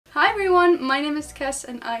Hi everyone, my name is Kes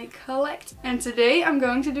and I collect, and today I'm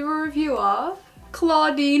going to do a review of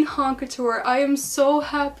Clawdeen Wolf Couture. I am so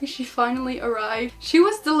happy she finally arrived. She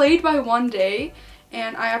was delayed by one day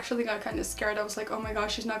and I actually got kind of scared. I was like, oh my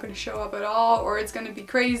gosh, she's not going to show up at all, or it's going to be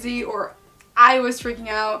crazy, or I was freaking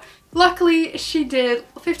out. Luckily, she did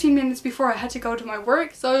 15 minutes before I had to go to my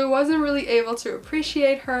work, so I wasn't really able to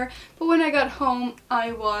appreciate her, but when I got home,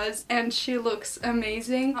 I was, and she looks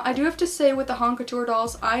amazing. I do have to say, with the Wolf Couture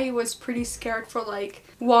dolls, I was pretty scared for like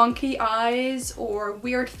wonky eyes or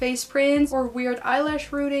weird face prints or weird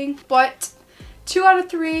eyelash rooting, but 2 out of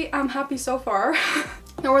 3, I'm happy so far.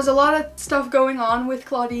 There was a lot of stuff going on with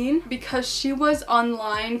Clawdeen because she was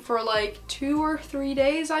online for like 2 or 3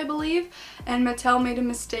 days, I believe, and Mattel made a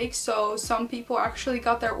mistake, so some people actually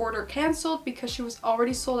got their order cancelled because she was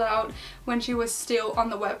already sold out when she was still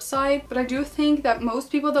on the website. But I do think that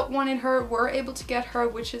most people that wanted her were able to get her,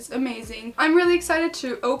 which is amazing. I'm really excited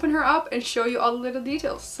to open her up and show you all the little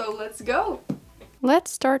details, so let's go!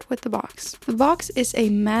 Let's start with the box. The box is a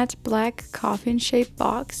matte black coffin-shaped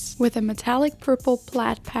box with a metallic purple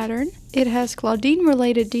plaid pattern. It has Clawdeen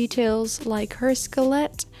related details like her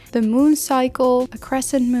skeleton, the moon cycle, a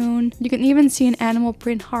crescent moon. You can even see an animal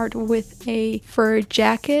print heart with a fur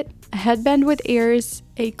jacket, a headband with ears,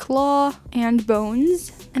 a claw, and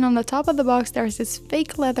bones. And on the top of the box there's this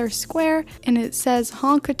fake leather square and it says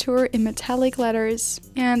Wolf Couture in metallic letters,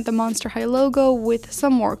 and the Monster High logo with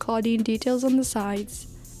some more Clawdeen details on the sides.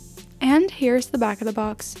 And here's the back of the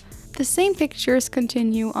box. The same pictures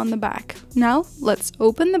continue on the back. Now let's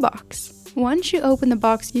open the box. Once you open the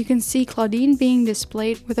box, you can see Clawdeen being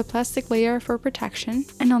displayed with a plastic layer for protection,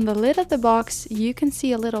 and on the lid of the box you can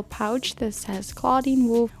see a little pouch that says Clawdeen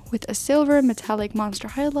Wolf with a silver metallic Monster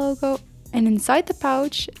High logo, and inside the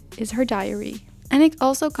pouch is her diary. And it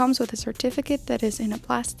also comes with a certificate that is in a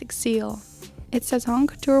plastic seal. It says Wolf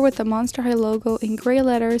Couture with the Monster High logo in grey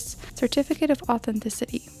letters, Certificate of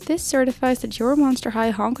Authenticity. This certifies that your Monster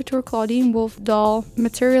High Wolf Couture Clawdeen Wolf doll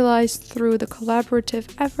materialized through the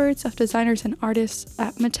collaborative efforts of designers and artists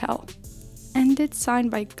at Mattel. And it's signed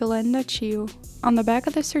by Glenda Chiu. On the back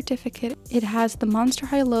of the certificate, it has the Monster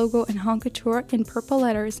High logo and Wolf Couture in purple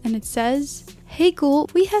letters, and it says, "Hey Ghoul,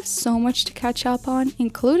 we have so much to catch up on,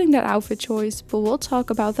 including that outfit choice, but we'll talk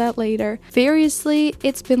about that later. Variously,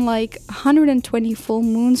 it's been like 120 full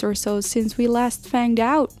moons or so since we last fanged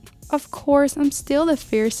out. Of course, I'm still the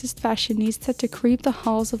fiercest fashionista to creep the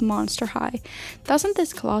halls of Monster High. Doesn't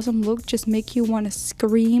this colossal look just make you want to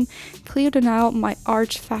scream? Cleo, my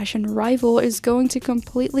arch fashion rival, is going to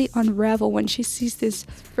completely unravel when she sees this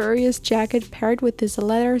furious jacket paired with this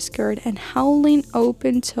leather skirt and howling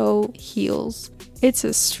open-toe heels. It's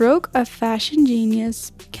a stroke of fashion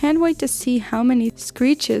genius. Can't wait to see how many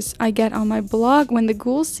screeches I get on my blog when the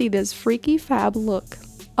ghouls see this freaky fab look.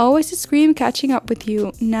 Always a scream catching up with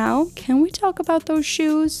you. Now, can we talk about those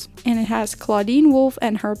shoes?" And it has Clawdeen Wolf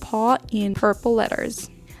and her paw in purple letters.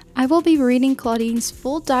 I will be reading Clawdeen's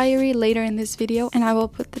full diary later in this video, and I will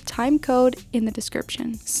put the time code in the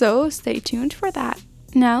description. So stay tuned for that.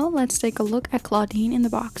 Now let's take a look at Clawdeen in the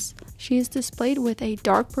box. She is displayed with a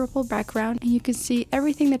dark purple background, and you can see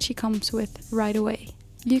everything that she comes with right away.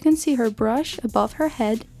 You can see her brush above her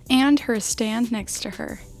head and her stand next to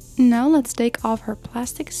her. Now let's take off her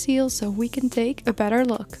plastic seal so we can take a better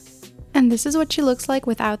look. And this is what she looks like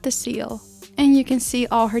without the seal. And you can see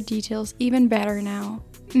all her details even better now.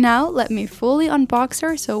 Now let me fully unbox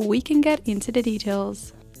her so we can get into the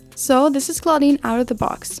details. So this is Clawdeen out of the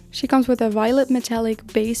box. She comes with a violet metallic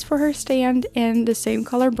base for her stand and the same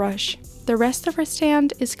color brush. The rest of her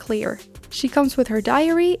stand is clear. She comes with her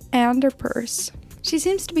diary and her purse. She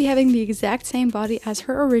seems to be having the exact same body as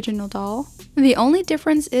her original doll. The only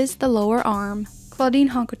difference is the lower arm.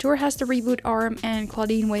 Clawdeen Wolf Couture has the reboot arm and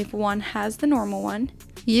Clawdeen Wave 1 has the normal one.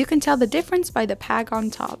 You can tell the difference by the peg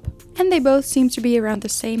on top. And they both seem to be around the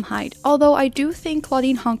same height, although I do think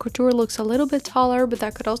Clawdeen Wolf Couture looks a little bit taller, but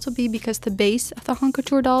that could also be because the base of the Wolf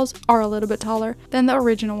Couture dolls are a little bit taller than the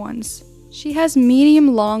original ones. She has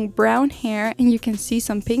medium long brown hair, and you can see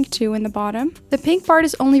some pink too in the bottom. The pink part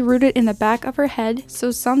is only rooted in the back of her head,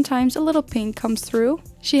 so sometimes a little pink comes through.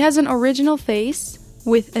 She has an original face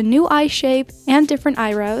with a new eye shape and different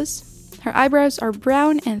eyebrows. Her eyebrows are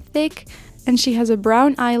brown and thick, and she has a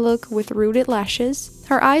brown eye look with rooted lashes.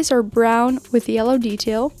 Her eyes are brown with yellow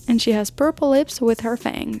detail, and she has purple lips with her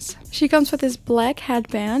fangs. She comes with this black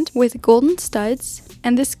headband with golden studs.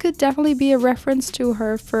 And this could definitely be a reference to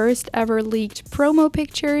her first ever leaked promo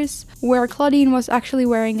pictures, where Clawdeen was actually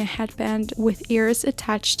wearing a headband with ears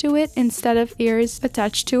attached to it instead of ears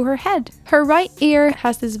attached to her head. Her right ear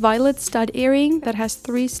has this violet stud earring that has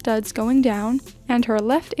 3 studs going down, and her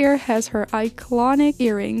left ear has her iconic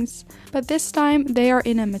earrings, but this time they are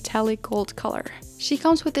in a metallic gold color. She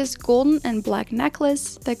comes with this golden and black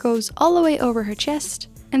necklace that goes all the way over her chest,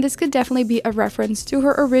 and this could definitely be a reference to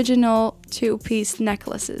her original 2-piece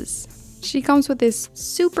necklaces. She comes with this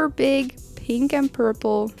super big pink and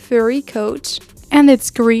purple furry coat, and it's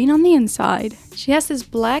green on the inside. She has this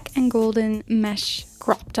black and golden mesh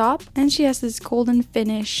crop top, and she has this golden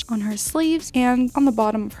finish on her sleeves and on the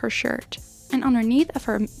bottom of her shirt. And underneath of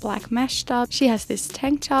her black mesh top, she has this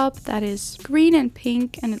tank top that is green and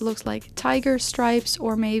pink, and it looks like tiger stripes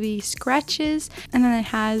or maybe scratches, and then it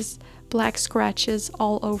has black scratches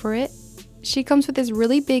all over it. She comes with this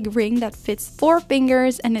really big ring that fits 4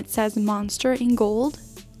 fingers, and it says monster in gold.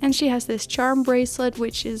 And she has this charm bracelet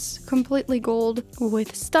which is completely gold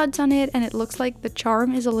with studs on it, and it looks like the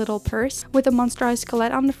charm is a little purse with a monster eye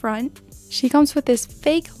skeleton on the front. She comes with this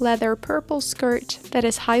fake leather purple skirt that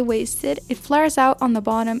is high-waisted. It flares out on the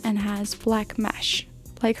bottom and has black mesh,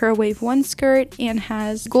 like her Wave 1 skirt, and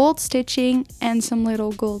has gold stitching and some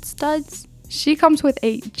little gold studs. She comes with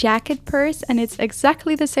a jacket purse, and it's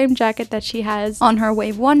exactly the same jacket that she has on her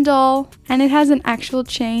Wave 1 doll, and it has an actual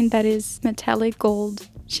chain that is metallic gold.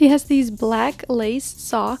 She has these black lace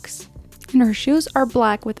socks, and her shoes are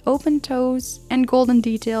black with open toes and golden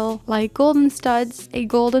detail, like golden studs, a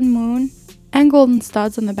golden moon, and golden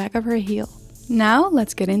studs on the back of her heel. Now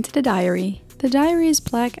let's get into the diary. The diary is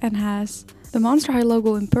black and has the Monster High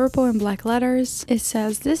logo in purple and black letters. It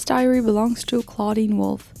says, "This diary belongs to Clawdeen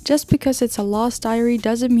Wolf. Just because it's a lost diary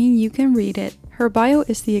doesn't mean you can read it." Her bio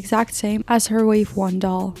is the exact same as her Wave 1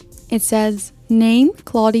 doll. It says, name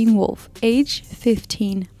Clawdeen Wolf, age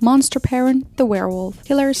 15, monster parent the werewolf,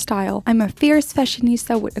 killer style. I'm a fierce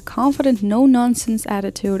fashionista with a confident no-nonsense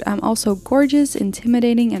attitude. I'm also gorgeous,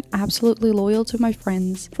 intimidating, and absolutely loyal to my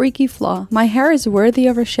friends. Freaky flaw, my hair is worthy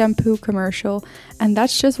of a shampoo commercial, and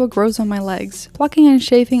that's just what grows on my legs. Plucking and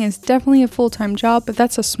shaving is definitely a full-time job, but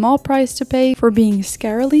that's a small price to pay for being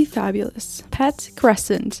scarily fabulous. Pet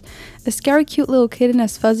Crescent, a scary cute little kitten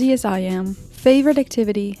as fuzzy as I am. Favorite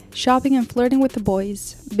activity, shopping and flirting with the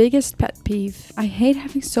boys. Biggest pet peeve, I hate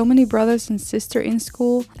having so many brothers and sisters in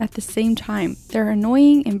school at the same time. They're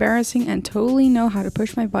annoying, embarrassing, and totally know how to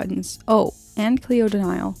push my buttons. Oh, and Cleo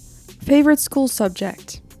denial. Favorite school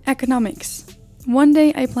subject, economics. One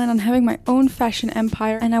day I plan on having my own fashion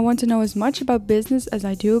empire, and I want to know as much about business as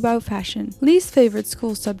I do about fashion. Least favorite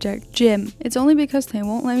school subject, gym. It's only because they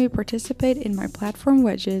won't let me participate in my platform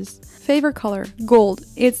wedges. Favorite color, gold.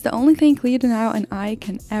 It's the only thing Cleo denial and I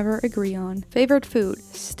can ever agree on. Favorite food,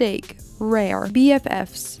 steak, rare.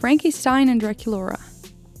 BFFs, Frankie Stein and Draculaura.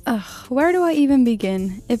 Ugh, where do I even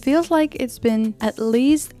begin? It feels like it's been at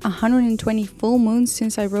least 120 full moons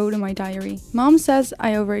since I wrote in my diary. Mom says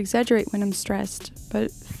I over-exaggerate when I'm stressed, but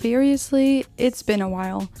seriously, it's been a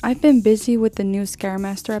while. I've been busy with the new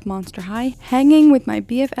Scaremaster at Monster High, hanging with my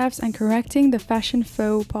BFFs and correcting the fashion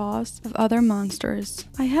faux pas of other monsters.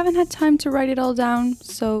 I haven't had time to write it all down,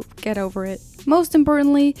 so get over it. Most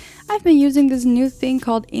importantly, I've been using this new thing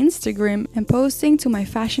called Instagram and posting to my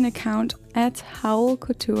fashion account at Howl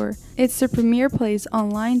Couture. It's the premier place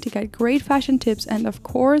online to get great fashion tips and of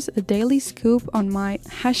course a daily scoop on my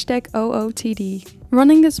 #OOTD.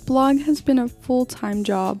 Running this blog has been a full-time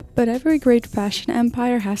job, but every great fashion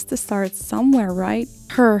empire has to start somewhere, right?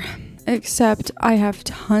 Except I have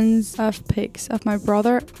tons of pics of my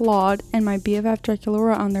brother Claude and my BFF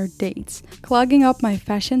Draculaura on their dates, clogging up my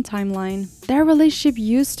fashion timeline. Their relationship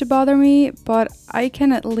used to bother me, but I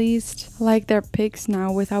can at least like their pics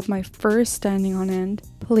now without my fur standing on end.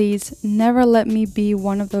 Please, never let me be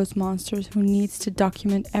one of those monsters who needs to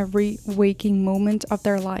document every waking moment of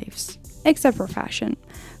their lives. Except for fashion.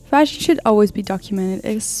 Fashion should always be documented,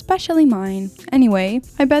 especially mine. Anyway,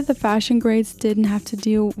 I bet the fashion grades didn't have to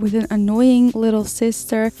deal with an annoying little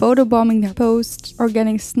sister photobombing their posts or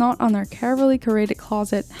getting snot on their carefully curated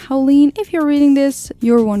closet. Howleen, if you're reading this,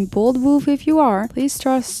 you're one bold wolf if you are. Please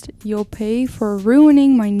trust you'll pay for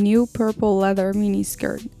ruining my new purple leather mini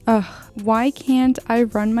skirt. Ugh, why can't I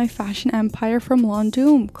run my fashion empire from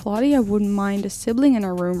Londoom? Claudia wouldn't mind a sibling in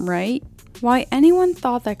her room, right? Why anyone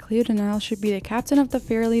thought that Cleo denial should be the captain of the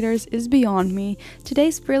fear leaders is beyond me.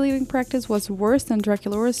 Today's fear leading practice was worse than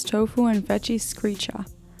Draculaura's tofu and veggie screecha.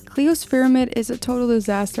 Cleo's pyramid is a total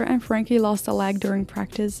disaster and Frankie lost a leg during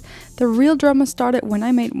practice. The real drama started when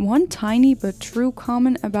I made one tiny but true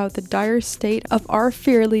comment about the dire state of our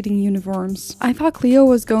fear-leading uniforms. I thought Cleo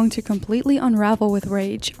was going to completely unravel with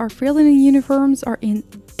rage. Our fear-leading uniforms are in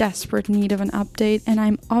desperate need of an update and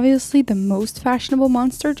I'm obviously the most fashionable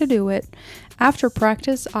monster to do it. After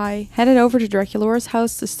practice, I headed over to Draculaura's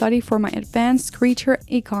house to study for my advanced creature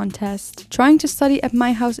econ test. Trying to study at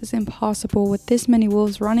my house is impossible with this many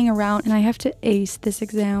wolves running around and I have to ace this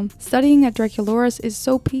exam. Studying at Draculaura's is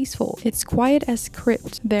so peaceful. It's quiet as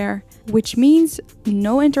crypt there, which means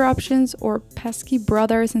no interruptions or pesky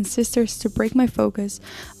brothers and sisters to break my focus,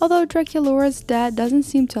 although Draculaura's dad doesn't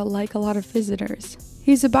seem to like a lot of visitors.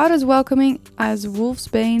 He's about as welcoming as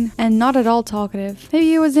Wolfsbane and not at all talkative. Maybe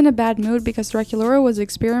he was in a bad mood because Draculaura was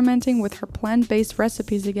experimenting with her plant-based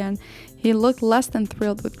recipes again. He looked less than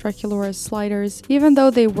thrilled with Draculaura's sliders, even though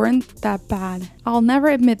they weren't that bad. I'll never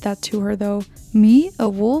admit that to her though. Me, a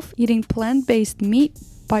wolf, eating plant-based meat?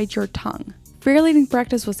 Bite your tongue. Fear-leading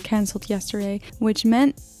practice was cancelled yesterday, which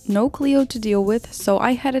meant no Cleo to deal with, so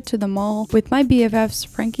I headed to the mall with my BFFs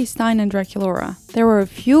Frankie Stein and Draculaura. There were a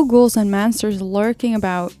few ghouls and monsters lurking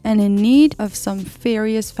about and in need of some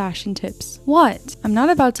furious fashion tips. What? I'm not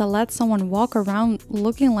about to let someone walk around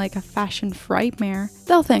looking like a fashion frightmare.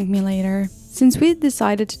 They'll thank me later. Since we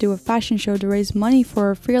decided to do a fashion show to raise money for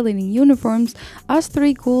our fear-leading uniforms, us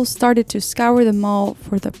three ghouls started to scour the mall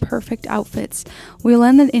for the perfect outfits. We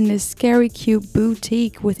landed in this scary cute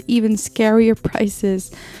boutique with even scarier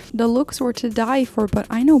prices. The looks were to die for, but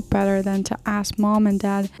I know better than to ask mom and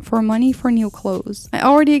dad for money for new clothes. I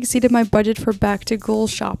already exceeded my budget for back to ghoul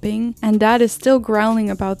shopping, and dad is still growling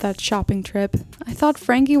about that shopping trip. I thought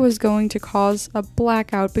Frankie was going to cause a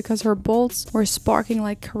blackout because her bolts were sparking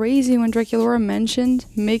like crazy when Draculaura mentioned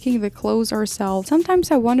making the clothes ourselves.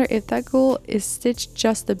 Sometimes I wonder if that ghoul is stitched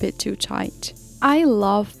just a bit too tight. I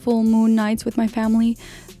love full moon nights with my family,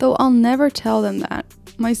 though I'll never tell them that.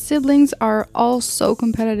 My siblings are all so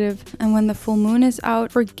competitive, and when the full moon is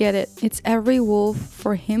out, forget it. It's every wolf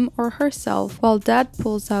for him or herself, while dad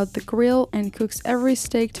pulls out the grill and cooks every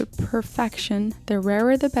steak to perfection. The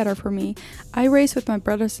rarer the better for me. I race with my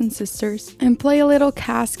brothers and sisters and play a little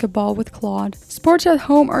basketball with Claude. Sports at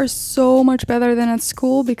home are so much better than at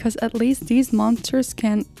school because at least these monsters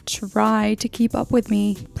can try to keep up with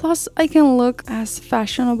me. Plus, I can look as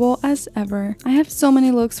fashionable as ever. I have so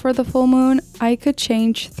many looks for the full moon, I could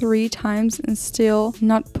change 3 times and still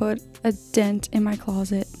not put a dent in my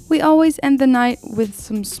closet. We always end the night with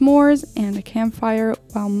some s'mores and a campfire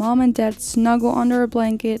while mom and dad snuggle under a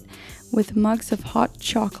blanket with mugs of hot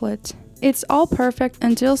chocolate. It's all perfect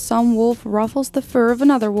until some wolf ruffles the fur of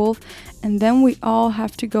another wolf and then we all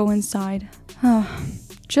have to go inside.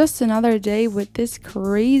 Just another day with this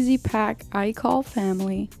crazy pack I call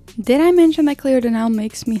family. Did I mention that Clawdeen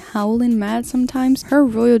makes me howling mad sometimes? Her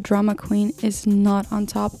royal drama queen is not on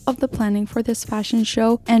top of the planning for this fashion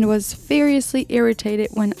show and was furiously irritated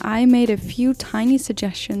when I made a few tiny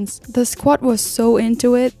suggestions. The squad was so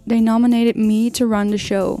into it, they nominated me to run the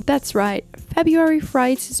show. That's right, February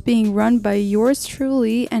Frights is being run by yours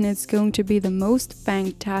truly and it's going to be the most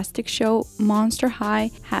fantastic show Monster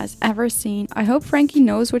High has ever seen. I hope Frankie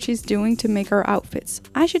knows what she's doing to make her outfits.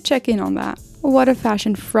 I should check in on that. What a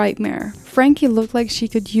fashion frightmare. Frankie looked like she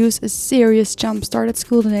could use a serious jump start at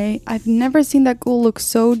school today. I've never seen that ghoul look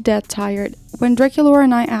so dead tired. When Draculaura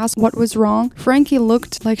and I asked what was wrong, Frankie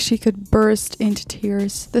looked like she could burst into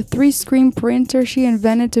tears. The 3-screen printer she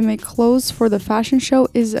invented to make clothes for the fashion show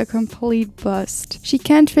is a complete bust. She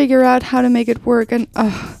can't figure out how to make it work and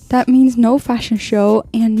that means no fashion show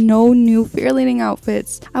and no new fear-leading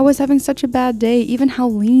outfits. I was having such a bad day, even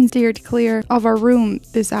Howleen steered clear of our room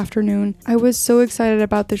this afternoon. I was so excited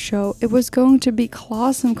about the show. It was going to be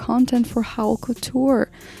clawsome content for Howl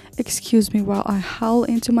Couture. Excuse me while I howl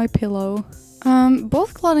into my pillow.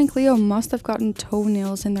 Both Claude and Cleo must have gotten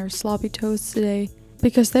toenails in their sloppy toes today,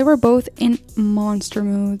 because they were both in monster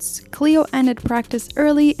moods. Cleo ended practice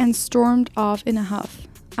early and stormed off in a huff.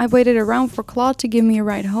 I waited around for Claude to give me a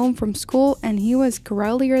ride home from school and he was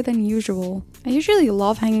growlier than usual. I usually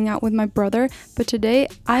love hanging out with my brother, but today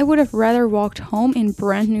I would have rather walked home in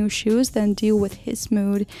brand new shoes than deal with his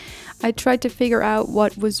mood. I tried to figure out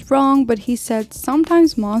what was wrong, but he said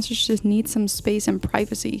sometimes monsters just need some space and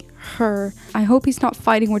privacy. I hope he's not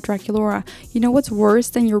fighting with Draculaura. You know what's worse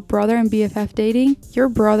than your brother and BFF dating? Your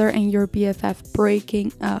brother and your BFF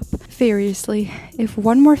breaking up. Seriously, if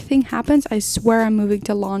one more thing happens, I swear I'm moving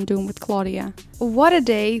to London with Claudia. what a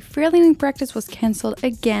day. Fearleaning practice was cancelled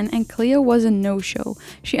again and Cleo was a no-show.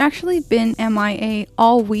 She actually been MIA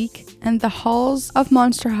all week and the halls of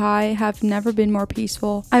Monster High have never been more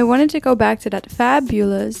peaceful. I wanted to go back to that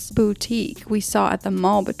fabulous boutique we saw at the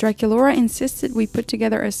mall, but Draculaura insisted we put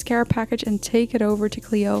together a scare package and take it over to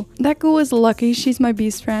Cleo. That ghoul is lucky she's my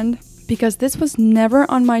beast friend, because this was never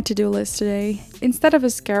on my to-do list today. Instead of a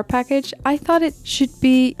scare package, I thought it should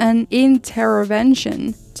be an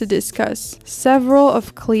intervention to discuss several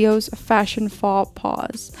of Cleo's fashion faux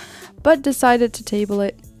pas, but decided to table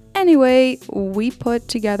it. Anyway, we put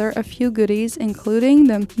together a few goodies, including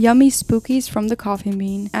the yummy spookies from the coffee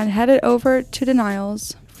bean, and headed over to the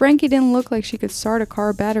Niles. Frankie didn't look like she could start a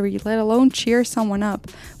car battery, let alone cheer someone up.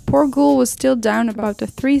 Poor ghoul was still down about the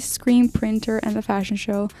 3-screen printer and the fashion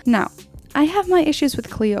show. Now, I have my issues with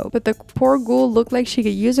Cleo, but the poor ghoul looked like she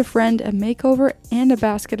could use a friend, a makeover, and a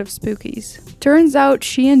basket of spookies. Turns out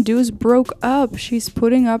she and Deuce broke up. She's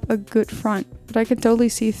putting up a good front, but I could totally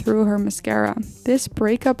see through her mascara. This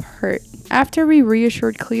breakup hurt. After we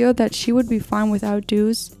reassured Cleo that she would be fine without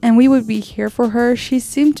Deuce and we would be here for her, she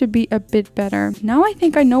seemed to be a bit better. Now I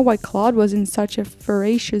think I know why Claude was in such a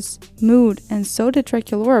voracious mood, and so did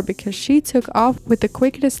Draculaura, because she took off with the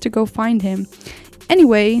quickness to go find him.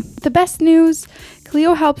 Anyway, the best news,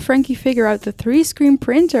 Cleo helped Frankie figure out the 3-screen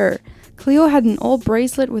printer. Cleo had an old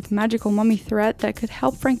bracelet with magical mummy thread that could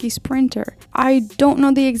help Frankie's printer. I don't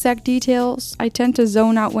know the exact details. I tend to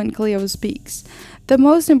zone out when Cleo speaks. The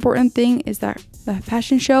most important thing is that the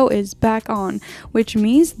fashion show is back on, which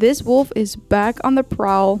means this wolf is back on the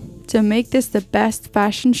prowl to make this the best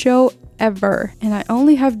fashion show ever. And I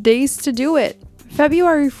only have days to do it.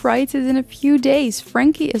 February Frights is in a few days.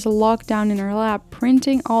 Frankie is locked down in her lab,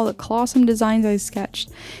 printing all the clawsome designs I sketched.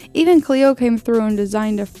 Even Cleo came through and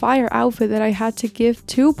designed a fire outfit that I had to give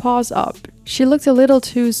 2 paws up. She looked a little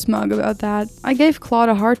too smug about that. I gave Claude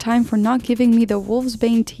a hard time for not giving me the Wolf's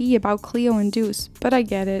Bane tea about Cleo and Deuce, but I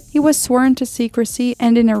get it. He was sworn to secrecy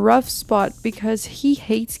and in a rough spot because he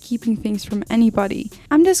hates keeping things from anybody.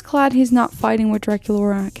 I'm just glad he's not fighting with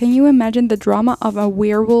Draculaura. Can you imagine the drama of a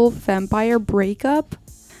werewolf-vampire breakup?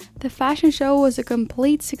 The fashion show was a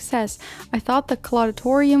complete success. I thought the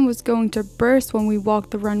Clawdatorium was going to burst when we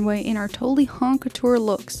walked the runway in our totally haute couture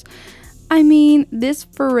looks. I mean, this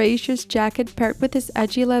voracious jacket paired with this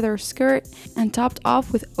edgy leather skirt and topped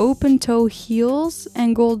off with open-toe heels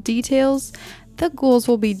and gold details, the ghouls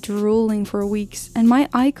will be drooling for weeks, and my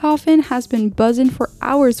eye coffin has been buzzing for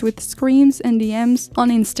hours with screams and DMs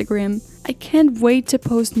on Instagram. I can't wait to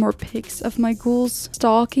post more pics of my ghouls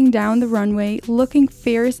stalking down the runway, looking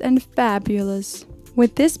fierce and fabulous.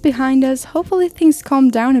 With this behind us, hopefully things calm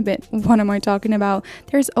down a bit. What am I talking about?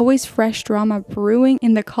 There's always fresh drama brewing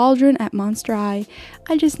in the cauldron at Monster High.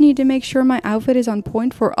 I just need to make sure my outfit is on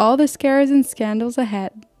point for all the scares and scandals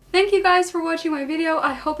ahead. Thank you guys for watching my video.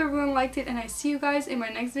 I hope everyone liked it and I see you guys in my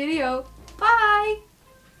next video. Bye!